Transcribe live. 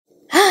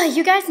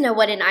You guys know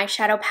what an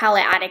eyeshadow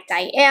palette addict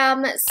I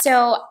am,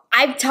 so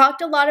I've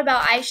talked a lot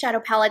about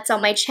eyeshadow palettes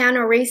on my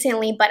channel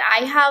recently, but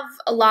I have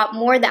a lot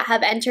more that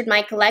have entered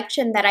my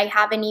collection that I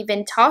haven't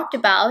even talked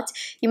about.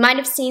 You might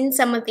have seen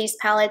some of these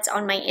palettes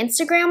on my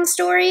Instagram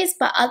stories,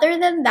 but other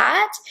than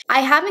that, I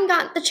haven't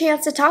got the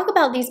chance to talk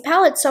about these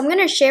palettes, so I'm going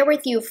to share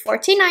with you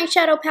 14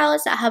 eyeshadow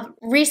palettes that have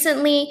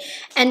recently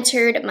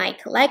entered my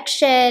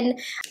collection.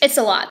 It's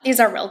a lot. These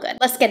are real good.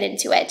 Let's get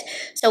into it.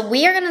 So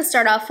we are going to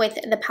start off with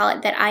the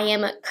palette that I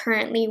am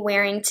currently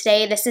wearing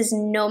today. This is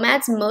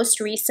Nomad's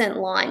most recent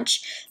launch.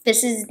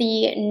 This is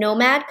the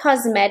Nomad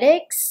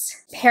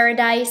Cosmetics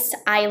Paradise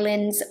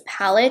Islands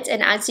palette,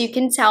 and as you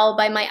can tell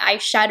by my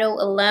eyeshadow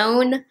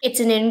alone,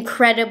 it's an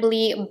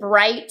incredibly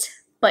bright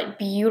but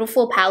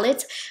beautiful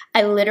palette.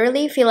 I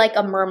literally feel like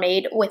a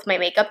mermaid with my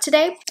makeup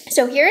today.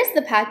 So here is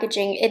the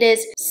packaging. It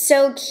is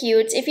so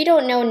cute. If you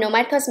don't know,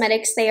 Nomad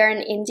Cosmetics, they are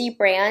an indie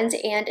brand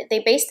and they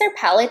base their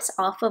palettes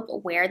off of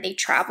where they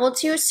travel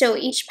to. So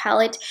each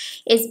palette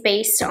is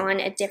based on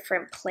a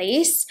different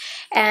place.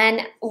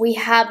 And we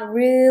have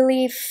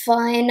really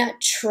fun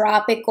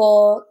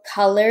tropical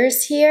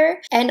colors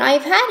here. And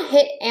I've had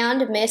hit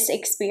and miss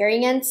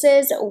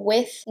experiences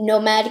with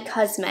Nomad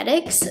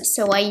Cosmetics.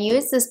 So I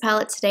used this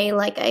palette today,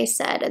 like I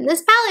said, and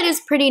this palette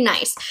is pretty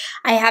nice.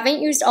 I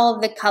haven't used all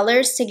of the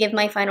colors to give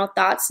my final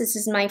thoughts. This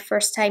is my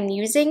first time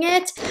using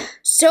it.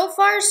 So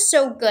far,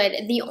 so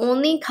good. The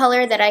only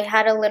color that I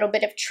had a little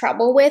bit of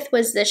trouble with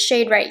was this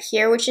shade right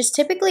here, which is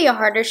typically a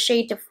harder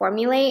shade to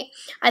formulate.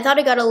 I thought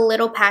it got a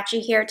little patchy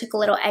here. It took a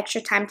little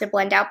extra time to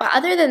blend out, but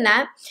other than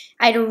that,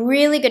 I had a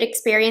really good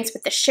experience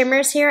with the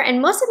shimmers here,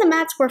 and most of the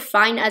mattes were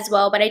fine as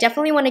well, but I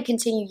definitely want to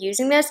continue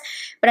using this.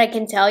 But I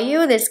can tell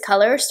you, this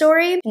color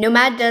story,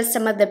 Nomad does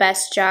some of the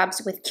best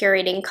jobs with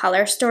curating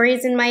color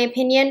stories in my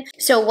opinion.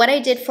 So what I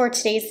did for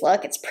today's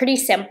look, it's pretty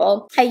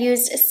simple. I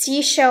used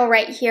seashell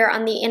right here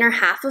on the inner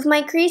half of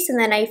my crease, and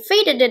then I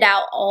faded it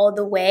out all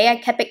the way. I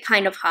kept it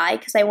kind of high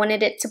because I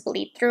wanted it to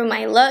bleed through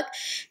my look.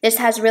 This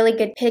has really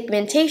good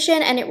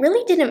pigmentation and it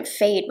really didn't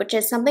fade, which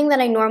is something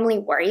that I normally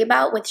worry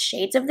about with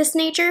shades of this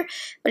nature,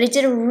 but it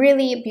did a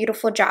really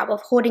beautiful job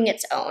of holding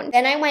its own.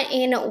 Then I went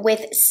in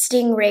with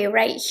Stingray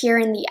right here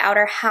in the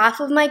outer half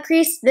of my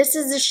crease. This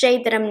is a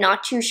shade that I'm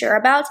not too sure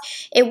about.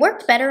 It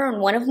worked better on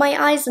one of my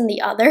eyes than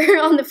the other.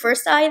 On the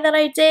first eye that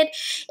I did,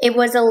 it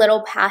was a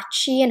little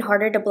patchy and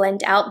harder to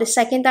blend out. The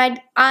second eye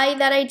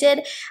that I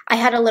did, I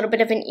had a little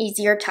bit of an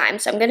easier time.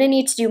 So I'm going to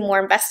need to do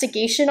more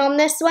investigation on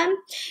this one.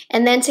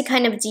 And then to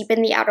kind of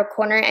deepen the outer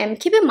corner, and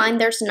keep in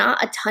mind there's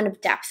not a ton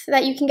of depth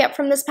that you can get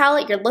from this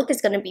palette. Your look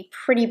is going to be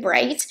pretty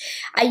bright.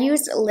 I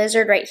used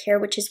Lizard right here,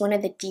 which is one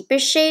of the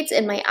deepest shades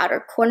in my outer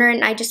corner,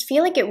 and I just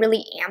feel like it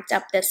really amped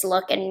up this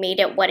look and made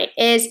it what it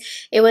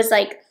is. It was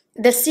like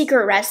the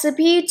secret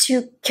recipe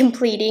to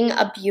completing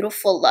a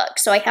beautiful look.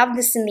 So I have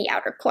this in the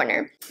outer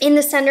corner. In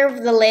the center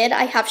of the lid,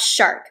 I have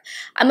Shark.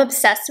 I'm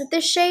obsessed with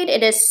this shade.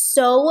 It is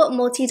so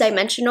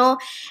multi-dimensional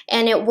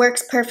and it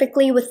works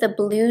perfectly with the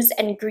blues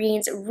and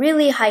greens.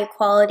 Really high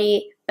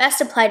quality.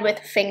 Best applied with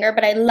a finger,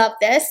 but I love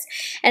this.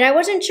 And I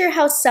wasn't sure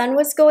how Sun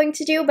was going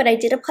to do, but I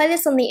did apply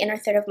this on the inner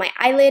third of my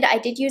eyelid. I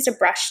did use a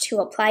brush to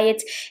apply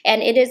it,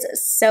 and it is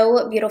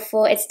so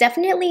beautiful. It's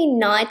definitely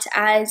not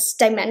as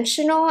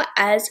dimensional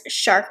as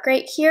Shark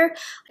right here.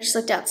 I just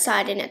looked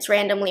outside and it's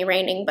randomly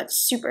raining, but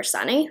super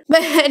sunny.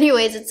 But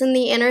anyways, it's in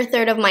the inner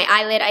third of my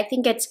eyelid. I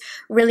think it's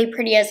really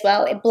pretty as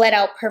well. It bled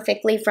out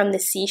perfectly from the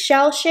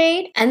seashell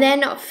shade. And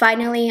then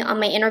finally on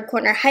my inner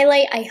corner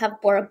highlight, I have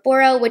Bora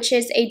Bora, which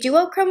is a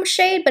duochrome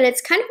shade, but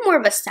it's kind of more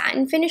of a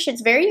satin finish.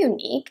 It's very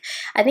unique.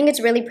 I think it's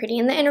really pretty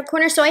in the inner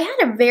corner. So I had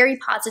a very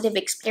positive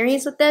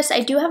experience with this. I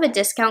do have a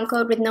discount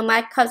code with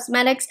Nomad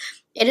Cosmetics.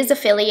 It is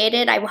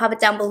affiliated. I will have it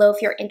down below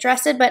if you're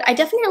interested, but I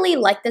definitely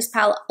like this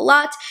palette a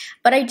lot,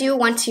 but I do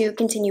want to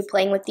continue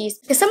playing with these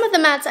because some of the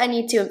mattes I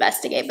need to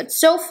investigate, but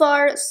so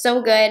far,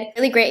 so good.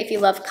 Really great if you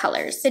love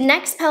colors. The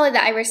next palette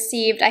that I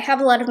received, I have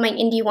a lot of my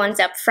indie ones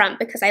up front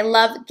because I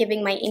love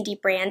giving my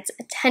indie brands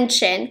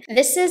attention.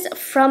 This is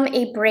from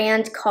a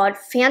brand called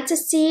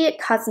Fantasy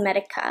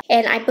Cosmetica,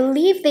 and I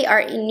believe they are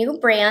a new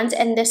brand,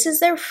 and this is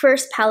their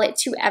first palette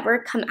to ever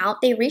come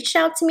out. They reached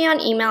out to me on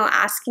email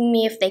asking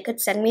me if they could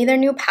send me their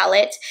new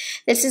palette.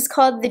 This is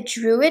called the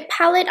Druid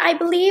palette, I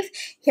believe.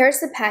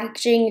 Here's the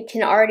packaging. You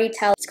can already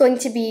tell it's going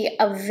to be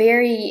a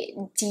very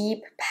deep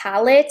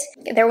palette.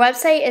 Their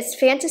website is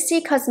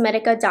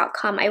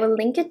fantasycosmetica.com. I will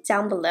link it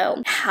down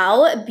below.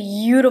 How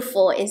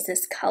beautiful is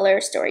this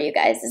color story, you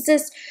guys? This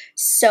is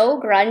so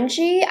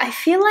grungy. I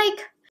feel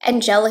like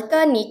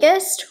Angelica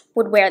Nyquist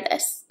would wear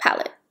this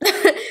palette.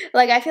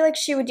 Like, I feel like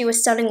she would do a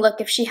stunning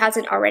look if she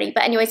hasn't already.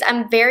 But anyways,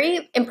 I'm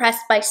very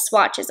impressed by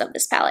swatches of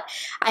this palette.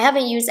 I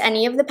haven't used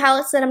any of the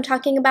palettes that I'm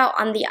talking about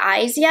on the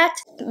eyes yet,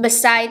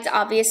 besides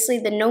obviously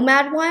the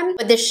Nomad one.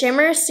 But the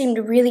shimmer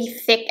seemed really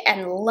thick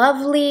and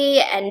lovely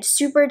and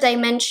super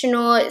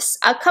dimensional.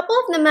 A couple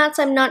of the mattes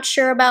I'm not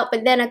sure about,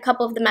 but then a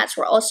couple of the mattes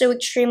were also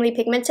extremely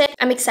pigmented.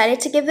 I'm excited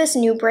to give this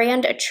new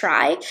brand a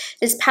try.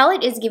 This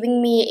palette is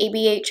giving me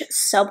ABH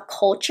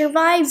subculture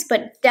vibes,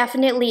 but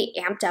definitely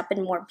amped up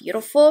and more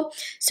beautiful. beautiful.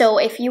 So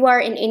if you are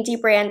an indie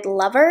brand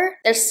lover,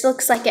 this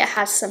looks like it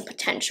has some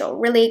potential.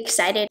 Really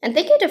excited. And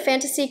thank you to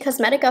Fantasy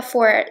Cosmetica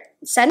for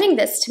sending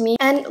this to me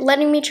and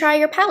letting me try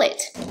your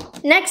palette.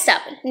 Next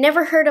up,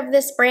 never heard of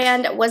this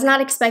brand, was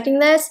not expecting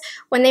this.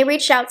 When they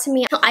reached out to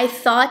me, I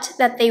thought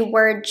that they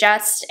were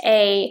just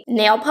a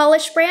nail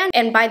polish brand.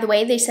 And by the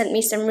way, they sent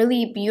me some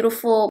really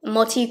beautiful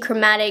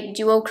multi-chromatic,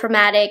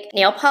 duochromatic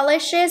nail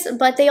polishes,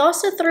 but they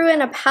also threw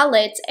in a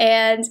palette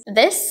and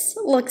this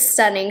looks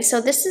stunning. So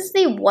this is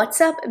the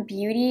What's Up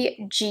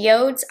Beauty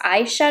Geodes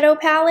eyeshadow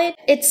palette.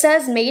 It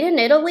says made in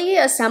Italy,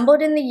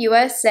 assembled in the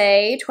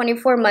USA,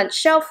 24-month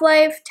shelf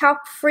life,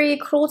 talc-free,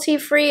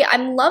 cruelty-free.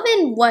 I'm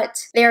loving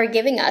what they're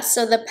giving us.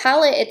 So the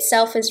palette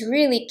itself is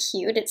really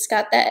cute. It's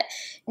got that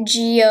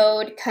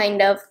geode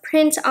kind of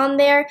print on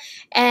there,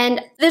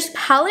 and this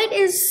palette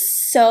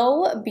is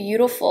so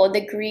beautiful.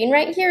 The green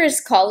right here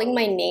is calling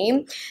my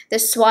name. The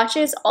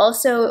swatches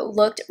also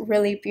looked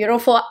really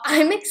beautiful.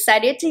 I'm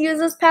excited to use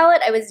this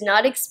palette. I was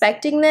not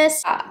expecting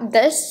this.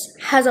 This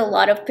has a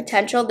lot of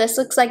potential. This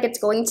looks like it's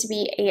going to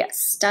be a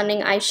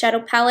stunning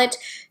eyeshadow palette,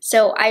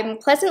 so I'm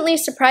pleasantly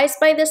surprised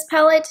by this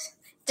palette.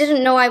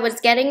 Didn't know I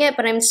was getting it,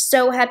 but I'm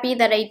so happy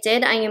that I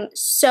did. I am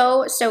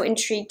so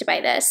intrigued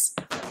by this.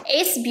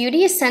 Ace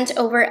Beauty sent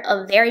over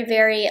a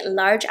very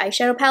large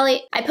eyeshadow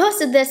palette. I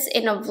posted this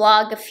in a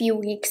vlog a few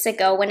weeks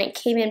ago when it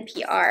came in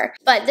PR.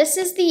 But this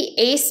is the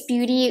Ace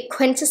Beauty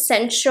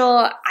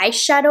Quintessential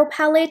Eyeshadow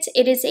Palette.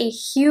 It is a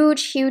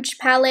huge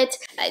palette.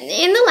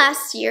 In the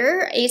last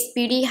year, Ace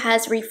Beauty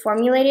has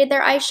reformulated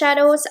their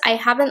eyeshadows. I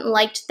haven't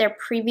liked their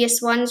previous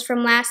ones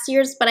from last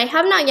year's, but I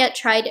have not yet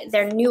tried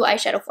their new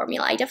eyeshadow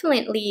formula. I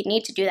definitely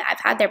need to do that. I've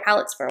had their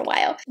palettes for a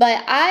while.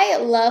 But I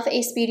love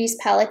Ace Beauty's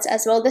palettes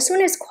as well. This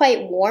one is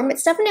quite warm.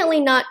 It's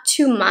definitely not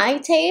to my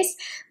taste,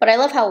 but I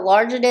love how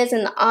large it is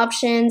and the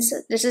options.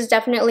 This is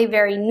definitely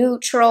very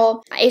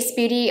neutral. Ace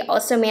Beauty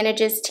also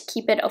manages to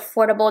keep it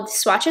affordable. The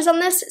swatches on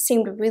this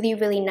seemed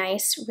really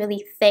nice,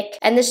 really thick,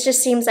 and this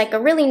just seems like a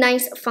really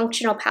nice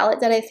functional palette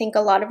that I think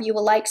a lot of you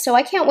will like. So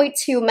I can't wait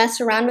to mess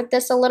around with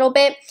this a little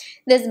bit.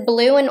 This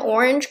blue and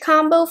orange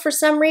combo for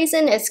some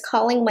reason is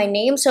calling my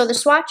name, so the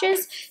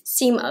swatches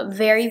seem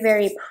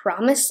very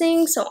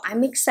promising, so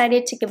I'm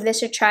excited to give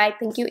this a try.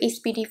 Thank you, Ace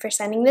Beauty, for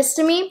sending this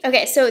to me.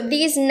 Okay, so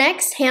these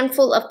next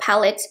handful of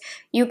palettes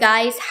you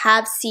guys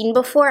have seen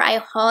before. I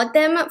hauled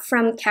them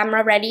from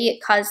Camera Ready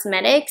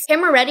Cosmetics.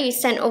 Camera Ready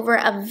sent over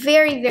a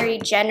very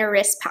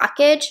generous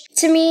package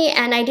to me,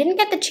 and I didn't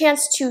get the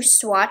chance to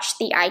swatch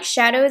the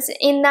eyeshadows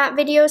in that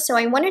video, so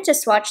I wanted to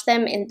swatch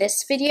them in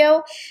this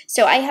video.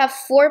 So I have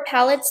 4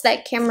 palettes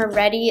that Camera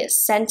Ready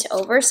sent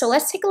over. So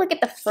let's take a look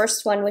at the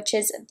first one, which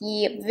is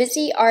the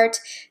Viseart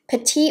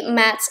Petite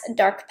Matte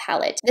Dark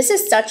Palette. This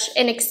is such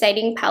an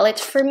exciting palette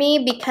for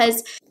me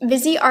because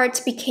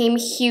Viseart became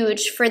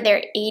huge for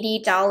their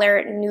 $80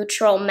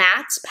 neutral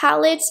matte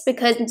palettes,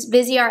 because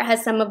Viseart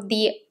has some of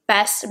the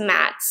best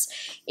mattes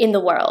in the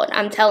world,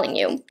 I'm telling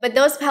you. But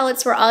those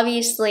palettes were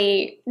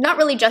obviously not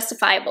really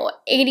justifiable.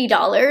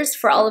 $80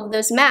 for all of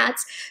those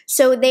mattes.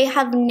 So they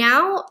have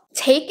now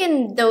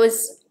taken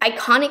those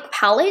iconic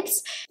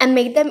palettes and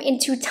made them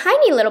into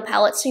tiny little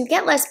palettes, so you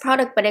get less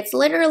product, but it's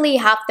literally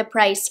half the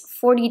price,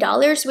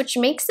 $40, which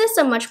makes this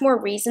a much more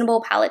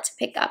reasonable palette to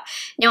pick up.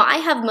 Now, I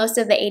have most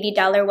of the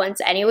 $80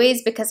 ones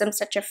anyways because I'm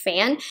such a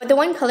fan, but the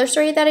one color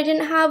story that I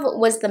didn't have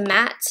was the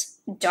matte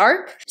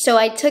dark, so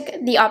I took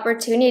the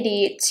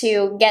opportunity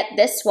to get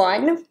this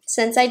one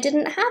since I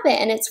didn't have it,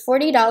 and it's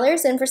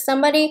 $40, and for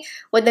somebody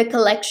with a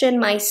collection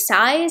my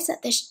size,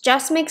 this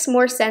just makes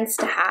more sense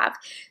to have.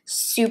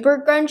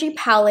 Super grungy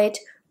palette,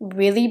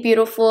 really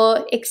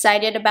beautiful,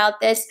 excited about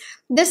this.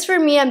 This for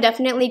me, I'm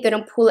definitely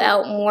gonna pull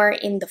out more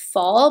in the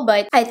fall,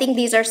 but I think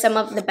these are some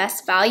of the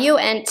best value.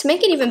 And to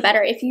make it even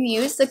better, if you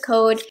use the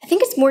code, I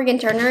think it's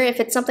morganturner, if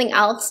it's something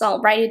else,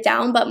 I'll write it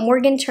down, but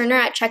morganturner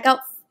at checkout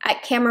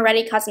at Camera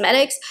Ready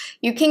Cosmetics,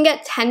 you can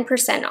get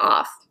 10%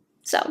 off.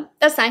 So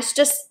that's nice,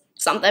 just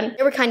something.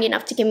 They were kind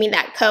enough to give me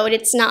that code.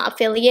 It's not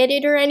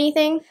affiliated or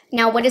anything.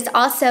 Now, what is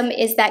awesome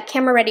is that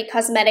Camera Ready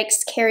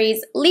Cosmetics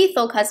carries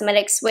Lethal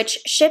Cosmetics, which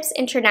ships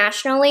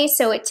internationally,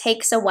 so it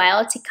takes a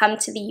while to come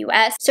to the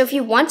US. So if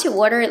you want to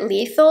order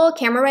Lethal,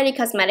 Camera Ready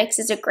Cosmetics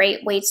is a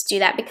great way to do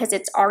that because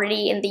it's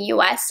already in the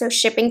US, so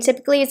shipping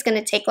typically is going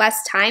to take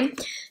less time.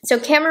 So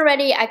Camera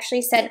Ready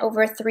actually sent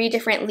over 3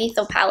 different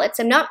Lethal palettes.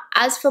 I'm not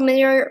as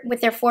familiar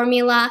with their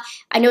formula.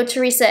 I know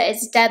Teresa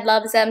is dead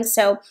loves them,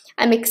 so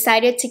I'm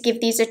excited to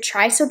give these a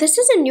try. So this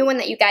is a new one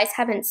that you guys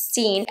haven't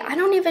seen. I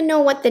don't even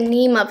know what the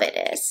name of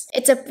it is.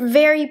 It's a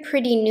very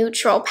pretty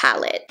neutral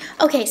palette.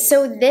 Okay,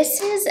 so this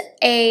is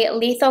a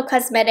Lethal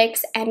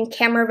Cosmetics and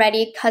Camera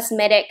Ready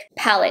Cosmetic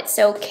palette.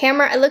 So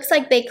it looks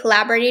like they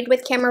collaborated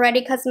with Camera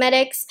Ready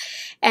Cosmetics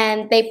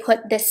and they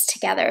put this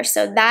together.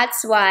 So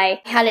that's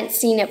why I hadn't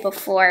seen it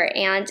before.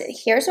 And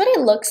here's what it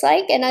looks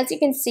like. And as you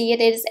can see,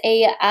 it is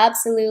a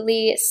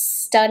absolutely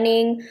stunning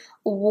stunning,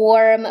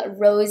 warm,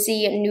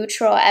 rosy,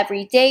 neutral,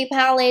 everyday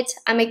palette.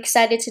 I'm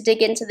excited to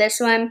dig into this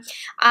one.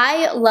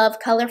 I love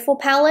colorful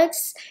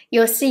palettes.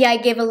 You'll see I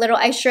give a little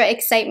extra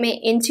excitement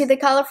into the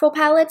colorful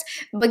palettes,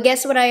 but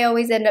guess what I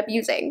always end up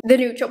using? The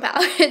neutral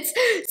palettes.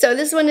 So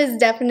this one is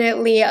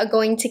definitely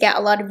going to get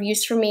a lot of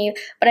views for me,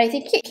 but I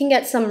think it can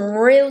get some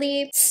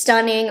really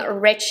stunning,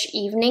 rich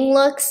evening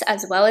looks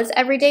as well as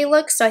everyday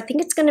looks. So I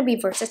think it's going to be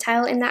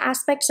versatile in that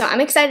aspect. So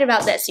I'm excited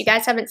about this. You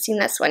guys haven't seen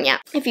this one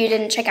yet if you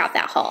didn't check out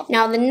that haul.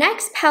 Now the next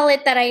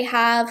palette that I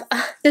have,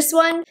 this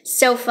one,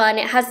 so fun.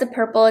 It has the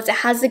purples, it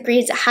has the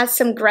greens, it has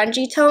some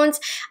grungy tones.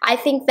 I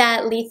think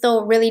that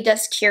Lethal really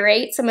does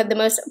curate some of the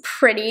most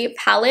pretty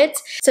palettes.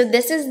 So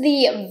this is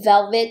the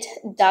Velvet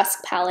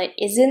Dusk palette.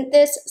 Isn't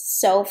this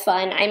so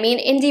fun? I mean,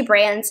 indie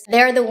brands,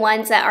 they're the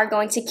ones that are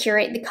going to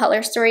curate the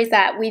color stories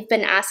that we've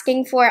been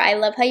asking for. I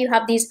love how you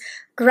have these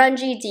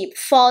grungy, deep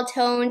fall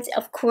tones,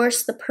 of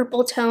course, the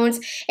purple tones.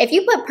 If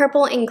you put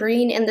purple and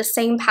green in the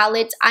same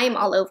palette, I'm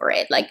all over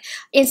it. Like,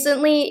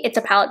 instantly, it's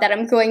a palette that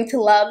I'm going to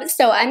love.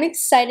 So I'm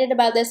excited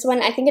about this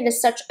one. I think it is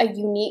such a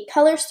unique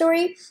color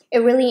story. It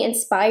really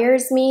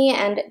inspires me,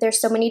 and there's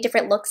so many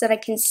different looks that I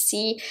can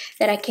see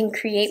that I can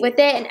create with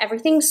it, and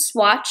everything's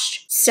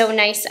swatched so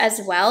nice as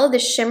well. The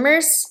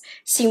shimmers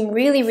seem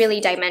really,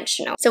 really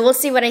dimensional. So we'll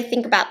see what I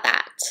think about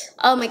that.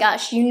 Oh my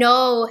gosh, you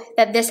know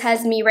that this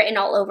has me written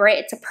all over it.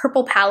 It's a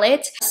purple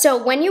palette.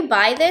 So when you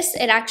buy this,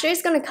 it actually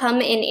is going to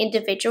come in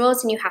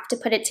individuals and you have to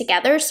put it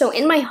together. So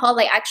in my haul,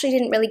 I actually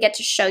didn't really get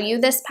to show you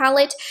this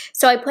palette.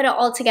 So I put it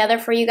all together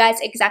for you guys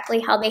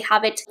exactly how they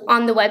have it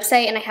on the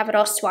website, and I have it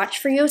all swatched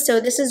for you. So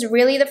this is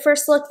really the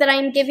first look that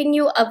I'm giving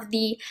you of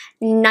the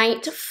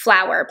Night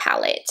Flower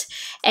palette.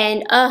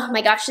 And oh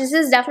my gosh, this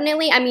is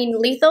definitely, I mean,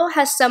 Lethal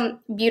has some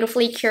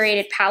beautifully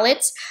curated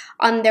palettes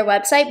on their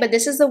website, but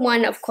this is the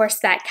one, of course,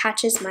 that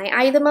catches my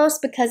eye the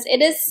most because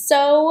it is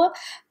so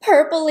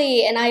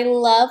purpley, and I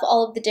love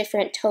all of the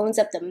different tones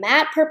of the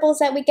matte purples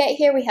that we get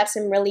here. We have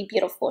some really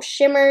beautiful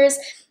shimmers,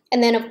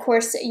 and then of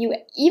course you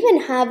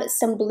even have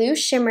some blue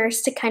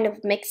shimmers to kind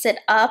of mix it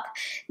up.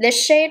 This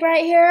shade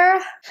right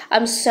here,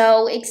 I'm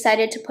so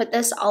excited to put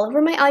this all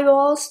over my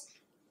eyeballs.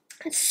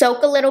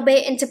 Soak a little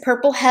bit into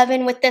purple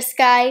heaven with this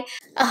guy.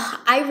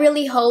 I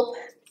really hope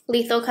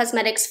Lethal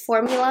Cosmetics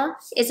formula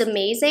is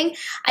amazing.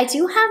 I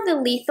do have the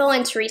Lethal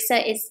and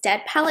Teresa is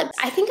Dead palette.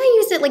 I think I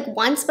used it like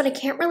once, but I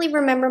can't really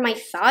remember my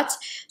thoughts.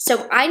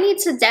 So I need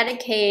to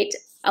dedicate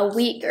a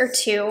week or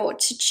two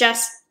to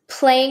just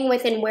playing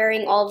with and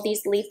wearing all of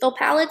these Lethal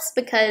palettes,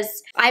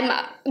 because I'm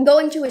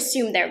going to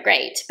assume they're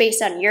great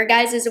based on your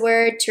guys'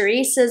 word,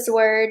 Teresa's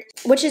word,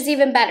 which is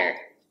even better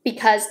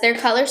because their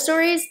color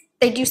stories,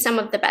 they do some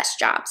of the best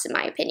jobs in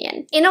my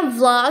opinion. In a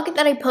vlog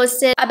that I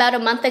posted about a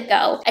month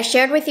ago, I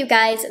shared with you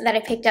guys that I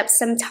picked up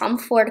some Tom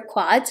Ford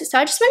quads. So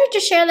I just wanted to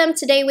share them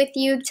today with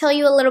you, tell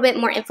you a little bit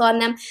more info on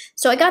them.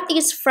 So I got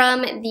these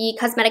from the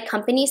Cosmetic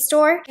Company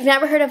store. If you've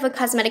never heard of a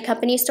Cosmetic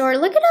Company store,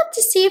 look it up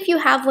to see if you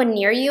have one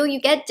near you.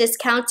 You get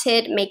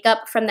discounted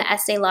makeup from the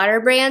Estee Lauder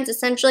brands,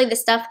 essentially the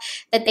stuff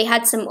that they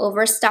had some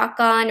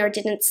overstock on or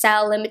didn't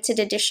sell, limited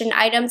edition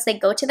items. They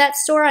go to that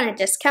store on a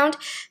discount.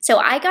 So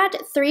I got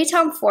 3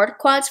 Tom Ford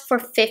quads for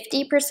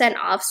 50%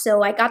 off.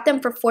 So I got them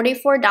for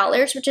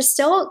 $44, which is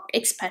still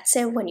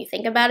expensive when you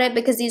think about it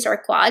because these are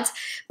quads,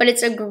 but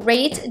it's a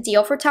great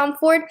deal for Tom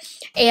Ford.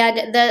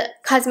 And the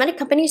Cosmetic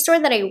Company store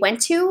that I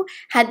went to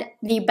had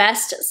the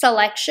best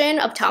selection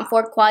of Tom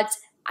Ford quads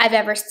I've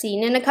ever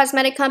seen in a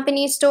cosmetic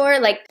company store.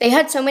 Like, they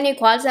had so many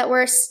quads that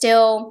were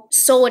still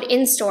sold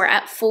in store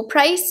at full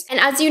price. And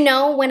as you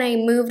know, when I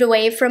moved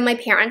away from my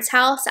parents'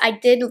 house, I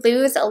did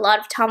lose a lot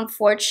of Tom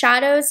Ford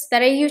shadows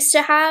that I used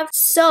to have.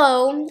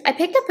 So I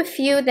picked up a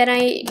few that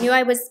I knew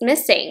I was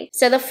missing.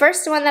 So the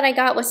first one that I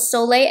got was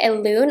Soleil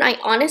and Lune. I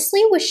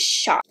honestly was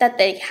shocked that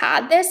they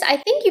had this. I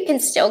think you can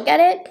still get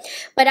it,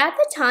 but at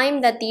the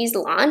time that these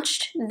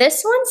launched,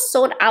 this one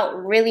sold out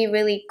really,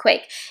 really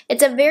quick.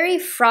 It's a very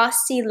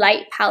frosty,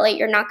 light palette.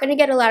 You're not going to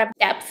get a lot of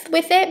depth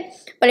with it,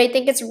 but I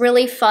think it's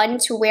really fun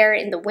to wear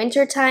in the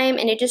winter time,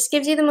 and it just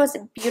gives you the most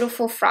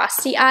beautiful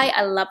frosty eye.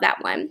 I love that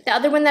one. The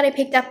other one that I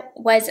picked up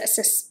was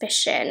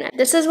Suspicion.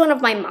 This is one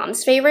of my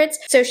mom's favorites,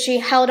 so she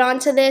held on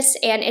to this,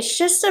 and it's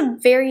just a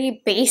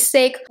very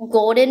basic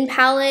golden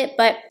palette,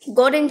 but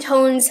golden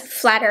tones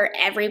flatter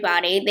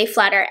everybody. They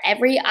flatter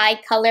every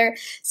eye color,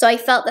 so I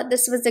felt that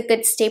this was a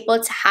good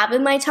staple to have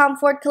in my Tom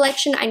Ford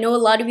collection. I know a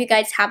lot of you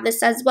guys have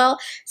this as well,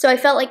 so I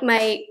felt like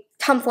my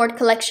Tom Ford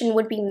collection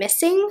would be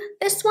missing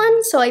this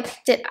one, so I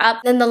picked it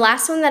up. Then the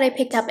last one that I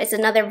picked up is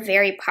another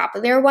very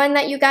popular one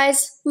that you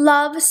guys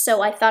love,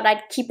 so I thought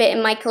I'd keep it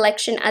in my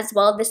collection as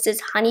well. This is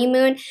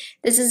Honeymoon.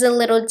 This is a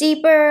little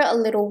deeper, a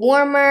little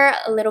warmer,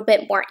 a little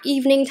bit more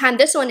evening time.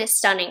 This one is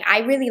stunning. I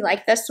really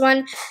like this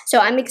one, so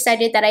I'm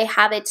excited that I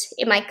have it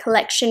in my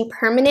collection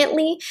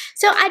permanently.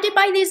 So I did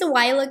buy these a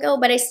while ago,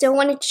 but I still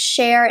wanted to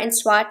share and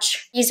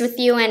swatch these with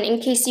you, and in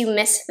case you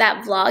missed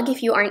that vlog,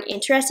 if you aren't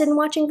interested in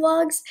watching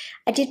vlogs,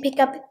 I did pick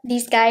up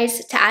these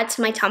guys to add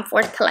to my Tom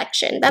Ford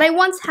collection that I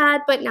once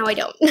had, but now I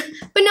don't.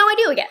 But now I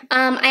do again.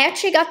 I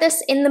actually got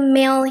this in the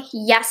mail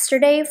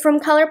yesterday from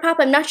ColourPop.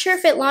 I'm not sure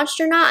if it launched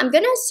or not. I'm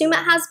gonna assume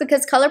it has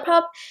because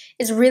ColourPop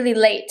is really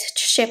late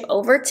to ship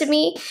over to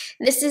me.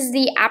 This is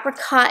the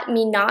Apricot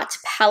Minot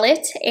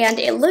palette, and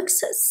it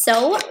looks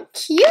so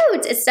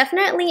cute. It's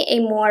definitely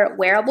a more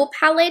wearable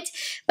palette,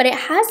 but it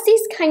has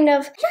these kind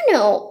of, I don't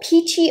know,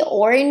 peachy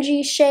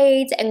orangey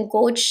shades and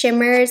gold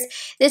shimmers.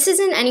 This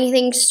isn't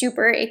anything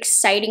super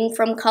exciting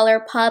from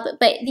ColourPop,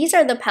 but these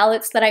are the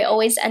palettes that I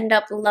always end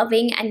up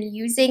loving and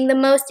using the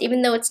most.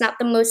 Even though it's not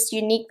the most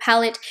unique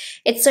palette,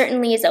 it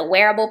certainly is a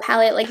wearable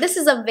palette. Like, this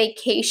is a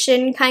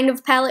vacation kind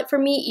of palette for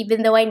me,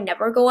 even though I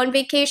never go on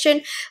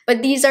vacation.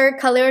 But these are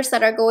colors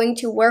that are going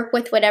to work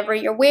with whatever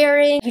you're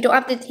wearing. You don't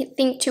have to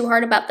think too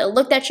hard about the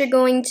look that you're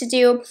going to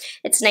do.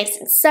 It's nice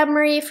and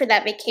summery for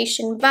that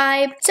vacation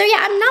vibe. So yeah,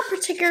 I'm not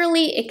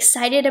particularly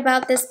excited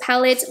about this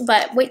palette,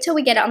 but wait till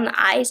we get it on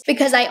the eyes,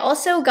 because I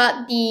also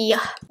got the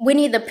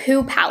Winnie the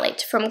Pooh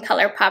palette from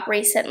ColourPop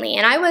recently,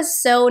 and I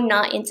was so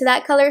not into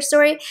that color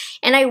story,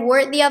 and I wore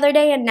it the other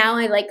day, and now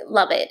I like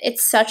love it.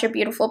 It's such a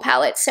beautiful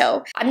palette,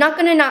 so I'm not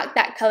gonna knock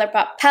that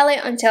ColourPop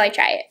palette until I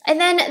try it. And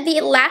then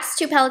the last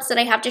two palettes that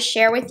I have to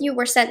share with you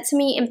were sent to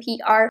me in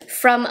PR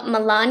from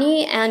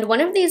Milani, and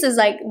one of these is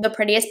like the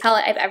prettiest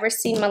palette I've ever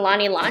seen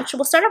Milani launch.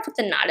 We'll start off with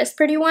the not as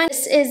pretty one.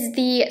 This is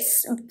the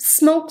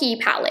Smoky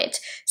palette.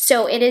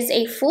 So it is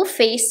a full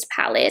face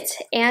palette,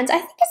 and I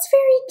think it's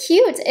very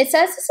cute. It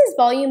says this is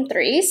volume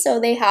 3, so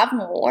they have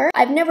more.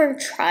 I've never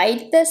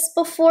tried this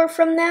before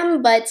from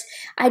them, but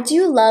I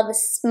do love a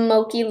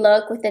smoky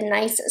look with a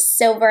nice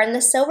silver, and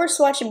the silver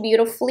swatched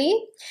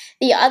beautifully.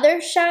 The other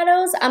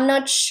shadows, I'm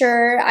not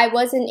sure. I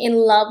wasn't in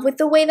love with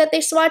the way that they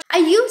swatched. I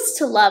used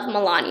to love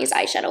Milani's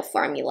eyeshadow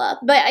formula,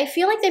 but I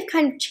feel like they've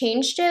kind of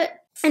changed it,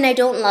 and I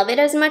don't love it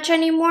as much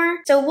anymore.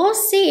 So we'll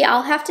see.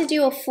 I'll have to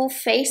do a full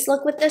face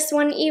look with this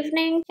one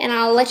evening, and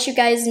I'll let you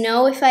guys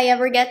know if I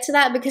ever get to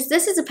that, because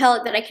this is a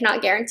palette that I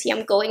cannot guarantee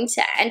I'm going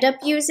to end up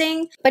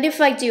using. But if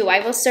I do,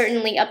 I will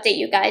certainly update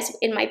you guys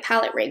in my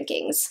palette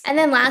rankings. And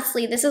then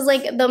lastly, this is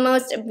like the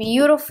most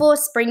beautiful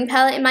spring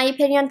palette in my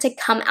opinion to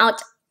come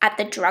out at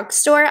the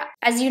drugstore.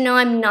 As you know,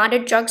 I'm not a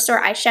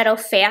drugstore eyeshadow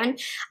fan.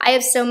 I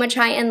have so much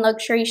high-end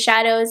luxury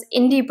shadows,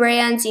 indie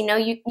brands. You know,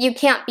 you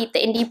can't beat the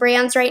indie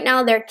brands right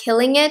now. They're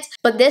killing it.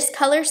 But this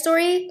color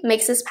story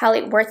makes this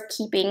palette worth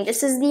keeping.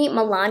 This is the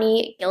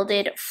Milani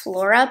Gilded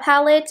Flora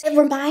palette. It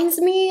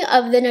reminds me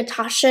of the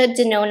Natasha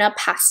Denona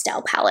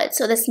Pastel palette.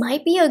 So this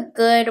might be a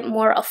good,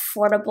 more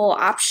affordable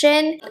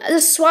option.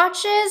 The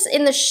swatches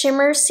in the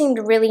shimmer seemed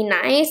really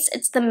nice.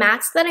 It's the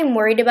mattes that I'm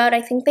worried about.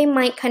 I think they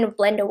might kind of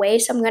blend away,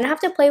 so I'm gonna have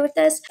to play with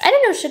this. I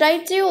don't know, should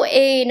I do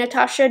a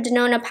Natasha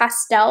Denona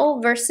Pastel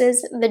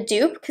versus the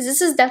dupe? Because this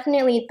is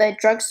definitely the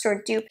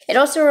drugstore dupe. It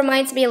also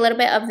reminds me a little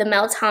bit of the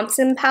Mel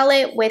Thompson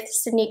palette with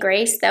Sydney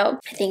Grace, though.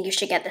 I think you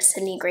should get the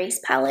Sydney Grace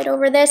palette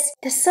over this.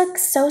 This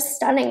looks so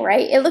stunning,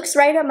 right? It looks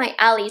right up my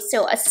alley.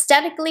 So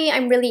aesthetically,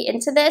 I'm really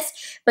into this,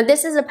 but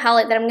this is a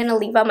palette that I'm gonna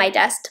leave on my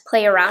desk to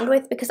play around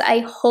with, because I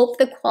hope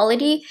the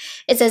quality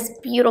is as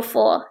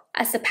beautiful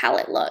as the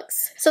palette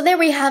looks. So there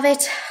we have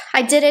it.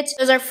 I did it.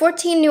 Those are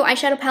 14 new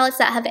eyeshadow palettes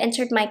that have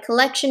entered my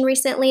collection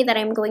recently that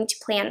I'm going to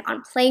plan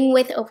on playing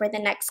with over the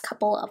next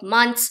couple of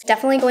months.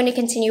 Definitely going to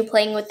continue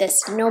playing with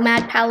this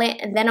Nomad palette,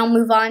 and then I'll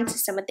move on to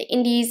some of the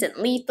indies and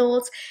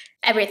lethals.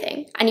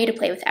 Everything. I need to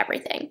play with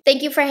everything.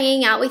 Thank you for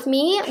hanging out with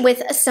me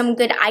with some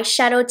good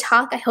eyeshadow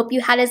talk. I hope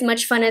you had as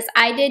much fun as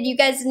I did. You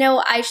guys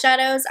know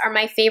eyeshadows are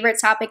my favorite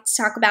topic to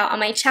talk about on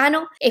my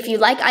channel. If you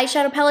like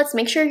eyeshadow palettes,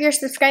 make sure you're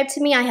subscribed to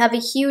me. I have a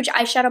huge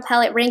eyeshadow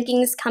palette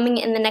rankings coming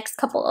in the next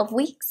couple of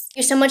weeks.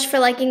 Thank you so much for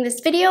liking this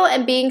video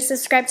and being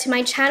subscribed to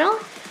my channel,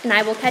 and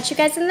I will catch you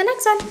guys in the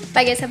next one.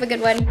 Bye guys, have a good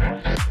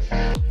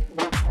one.